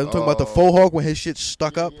had the dreads, I'm talking about the faux hawk when his shit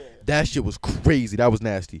stuck up. That shit was crazy. That was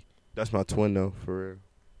nasty. That's my twin though, for real.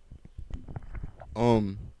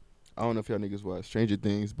 I don't know if y'all niggas watch Stranger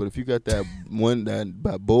Things, but if you got that one that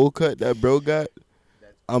bowl cut that bro got,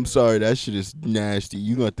 I'm sorry, that shit is nasty.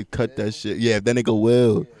 You gonna have to cut that shit. Yeah, if that nigga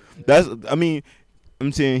will.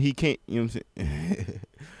 I'm saying he can't. You know what I'm saying?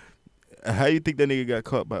 How you think that nigga got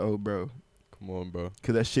caught by old bro? Come on, bro.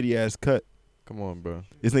 Cause that shitty ass cut. Come on, bro.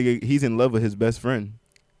 This nigga, he's in love with his best friend.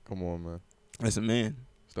 Come on, man. That's a man.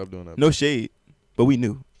 Stop doing that. No shade, but we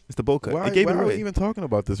knew it's the bowl cut. Why, It gave why it are we away even talking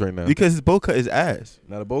about this right now? because his bowl cut is ass.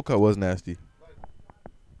 Now the bowl cut was nasty.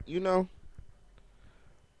 You know,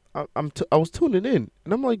 I was tuning in,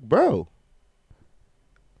 and I'm like, bro,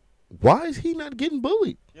 why is he not getting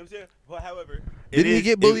bullied? You know what I'm saying? Well, however, Didn't he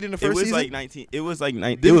get bullied in the first It was season? like 19. It was like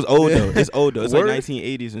 19. It was old though. It's old though. It's like Word?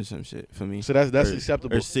 1980s and some shit for me. So that's or,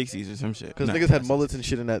 acceptable. Or 60s or some shit. Because Nah, niggas had that's mullets and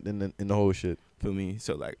shit in the whole shit. for me.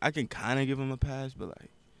 So like, I can kind of give him a pass, but like,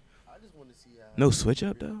 I just want to see how no switch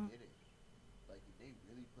up though. Like, did they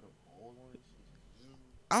really put a bowl on it?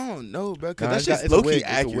 I don't know, bro. Cause Nah, that's just it's a low wig. key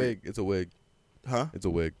accurate. It's a wig. Huh? It's a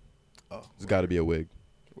wig. Oh, It's got to be a wig.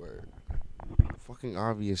 word. Fucking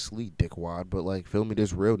obviously, dickwad, but like, feel me,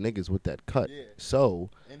 there's real niggas with that cut. Yeah. So,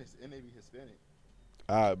 And they be Hispanic.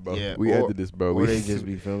 All right, bro. Yeah, we or- ended this, bro. or We they just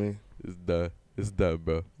be, feel me, It's done. It's done,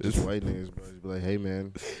 bro. just white niggas, bro. Just be like, hey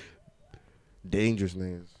man, dangerous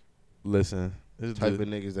niggas. Listen. This Type of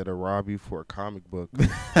niggas that'll rob you for a comic book.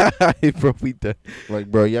 bro, we done. Like,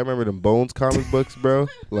 bro, y'all remember them Bones comic books, bro?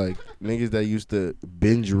 Like, niggas that used to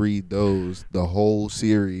binge read those, the whole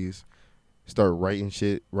series, start writing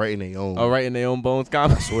their own. All right, in their own bones I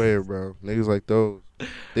comics. swear, bro. Niggas like those.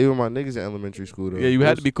 They were my niggas in elementary school, though. Yeah, you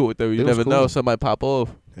had to be cool with them. You they was never know. cool. Somebody pop off.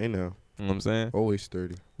 They know. You know what I'm saying? Always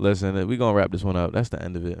sturdy. Listen, we going to wrap this one up. That's the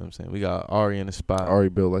end of it. You know what I'm saying? We got Ari in the spot. Ari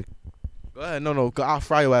built like, Go ahead. No. I'll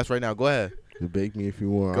fry your ass right now. Go ahead. you bake me if you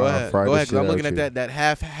want. Go I'll ahead. fry Go the ahead. 'Cause shit I'm looking out at you. that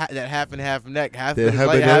half and half neck. Half The of it is half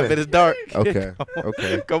light, and half half. of it is dark. Okay.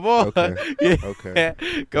 Okay. Come on. Okay. Yeah.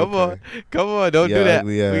 Okay. Come on. Okay. Come on. Don't Yeah, do that.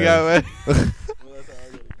 ugly We ass. got.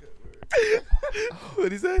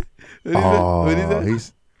 What'd he say? What'd he say?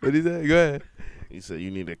 He's. What'd he say? Go ahead. He said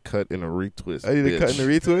you need a cut and a retwist. I need a cut bitch." and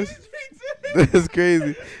a retwist. That's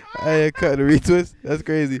crazy. I need a cut and a retwist. That's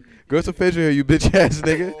crazy. Grow some facial hair, you bitch ass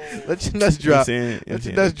nigga. Let your nuts drop. Let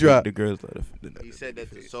your nuts drop. The girls let He said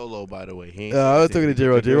that to Solo, by the way. He ain't I was talking to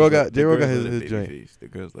J-Ro. J-Ro got his baby joint. face. The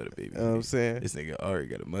girls let a baby. You know what I'm face. saying? This nigga already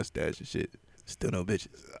got a mustache and shit. Still no bitches.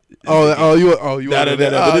 You No. want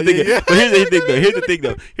But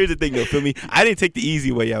that? here's the thing though. Feel me? I didn't take the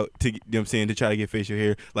easy way out to, you know what I'm saying, to try to get facial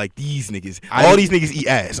hair like these niggas. All these niggas eat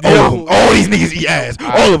ass. All of them. All these niggas eat ass.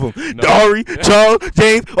 All of them. Dari, Charles,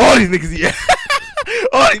 James, all these niggas eat ass.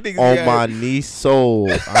 All these niggas eat On ass. my niece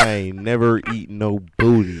soul, I ain't never eaten no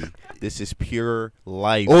booty. This is pure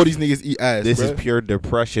life. All these niggas eat ass. This bruh. is pure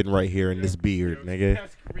depression right here in this beard, nigga.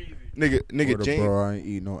 Nigga, Word, James. bro, I ain't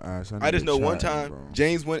eat no ass. I just know one chatting, time bro.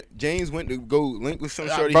 James went to go link with some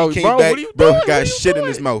shorty. bro, He came bro, back, what are you bro, doing? got shit in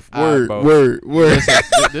his mouth. Alright, Word. Listen,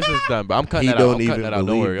 this is done, bro. I'm cutting He that out. don't I'm even cutting that out. Don't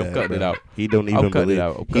believe worry. I'm that, cutting it bro. out. He don't I'm even cutting it believe.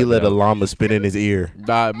 out. I'm He cutting let it a out. llama spit in his ear.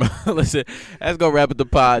 Nah, bro, listen. Let's go wrap up the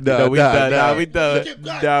pod. Nah, We nah, done. nah. We done.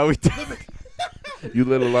 Nah, we done. You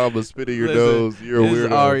let a llama spit in your Listen, nose. You're a this is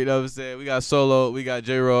weirdo. Ari, you know what I'm saying? We got Solo, we got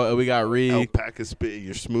J-Ro, and we got Reed. Alpaca spit in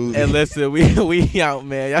your smoothie. And listen, we out,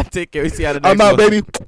 man. Y'all take care. We see how the next I'm out, one. baby.